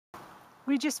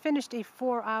We just finished a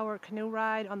 4-hour canoe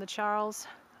ride on the Charles.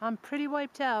 I'm pretty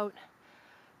wiped out,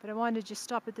 but I wanted to just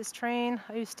stop at this train.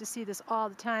 I used to see this all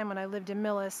the time when I lived in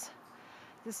Millis.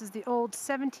 This is the old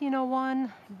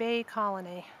 1701 Bay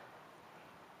Colony.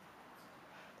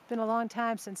 It's been a long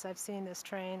time since I've seen this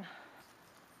train.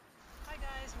 Hi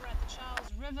guys, we're at the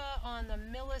Charles River on the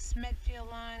Millis Medfield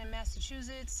line in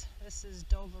Massachusetts. This is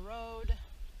Dover Road.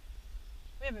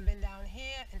 We haven't been down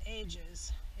here in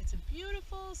ages. It's a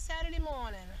beautiful Saturday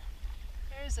morning.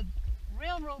 There's a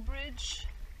railroad bridge.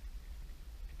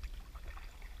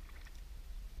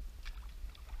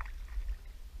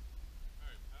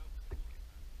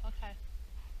 Okay.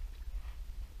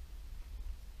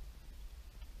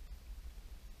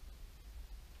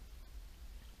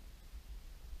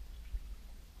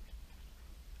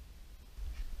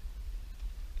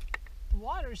 The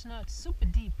water's not super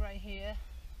deep right here.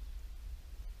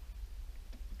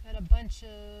 Got a bunch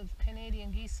of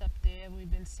Canadian geese up there.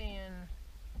 We've been seeing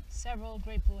several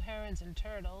great blue herons and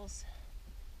turtles.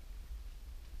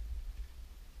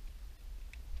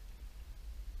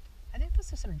 I think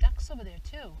there's some ducks over there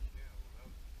too.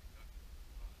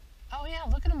 Oh yeah,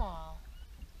 look at them all.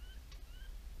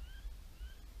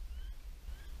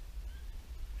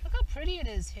 Look how pretty it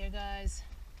is here, guys.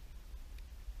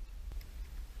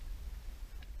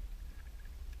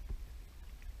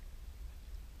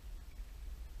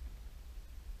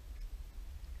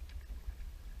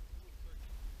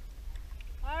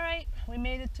 We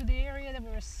made it to the area that we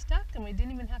were stuck and we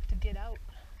didn't even have to get out.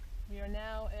 We are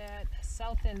now at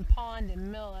South End Pond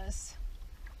in Millis.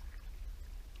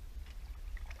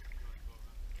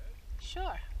 Sure,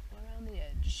 go around the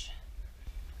edge.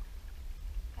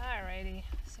 Alrighty,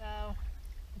 so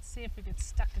let's see if we get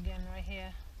stuck again right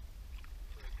here.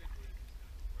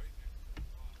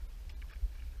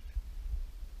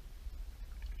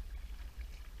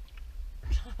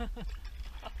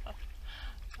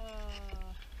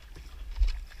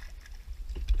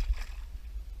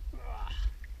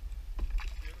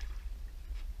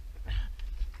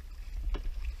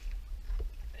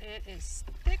 It is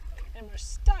thick and we're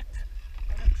stuck.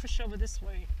 I'm going to push over this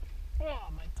way. Oh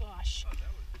my gosh. Oh,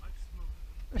 that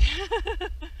was much smoother.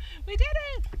 We did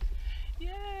it!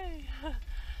 Yay!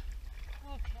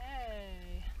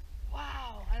 Okay.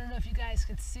 Wow. I don't know if you guys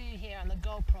can see here on the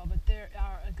GoPro, but there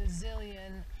are a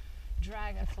gazillion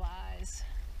dragonflies.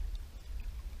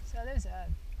 So there's a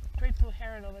great blue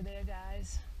heron over there,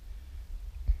 guys.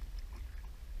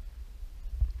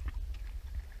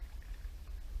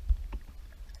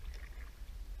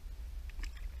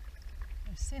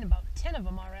 I've seen about 10 of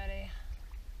them already.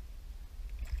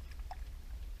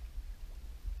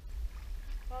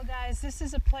 Well guys, this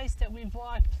is a place that we've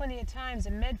walked plenty of times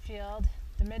in Medfield,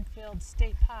 the Medfield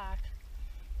State Park,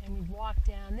 and we've walked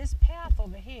down this path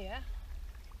over here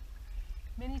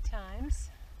many times.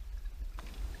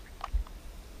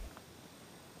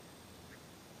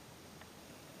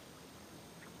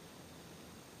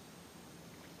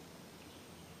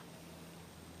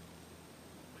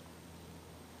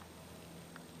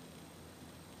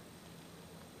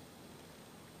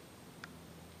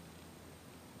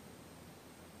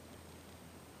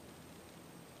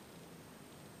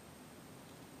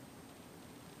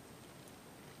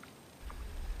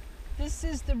 This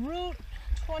is the Route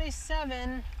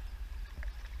 27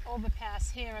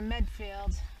 overpass here in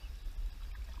Medfield.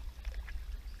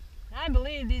 I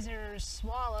believe these are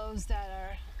swallows that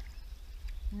are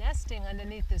nesting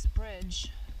underneath this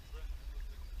bridge.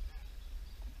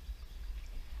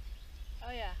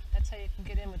 Oh yeah, that's how you can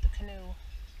get in with the canoe.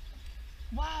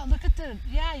 Wow, look at the,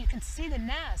 yeah, you can see the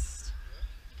nest.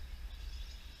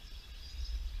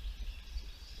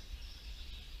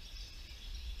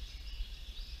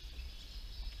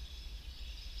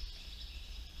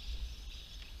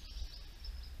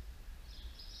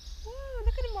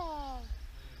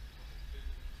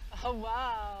 Oh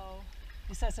wow,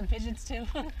 you saw some pigeons too?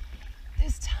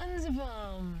 There's tons of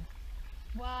them.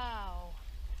 Wow.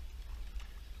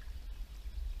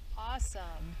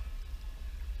 Awesome.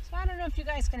 So I don't know if you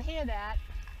guys can hear that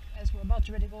as we're about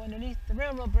to ready to go underneath the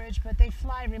railroad bridge, but they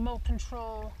fly remote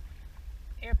control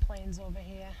airplanes over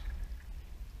here.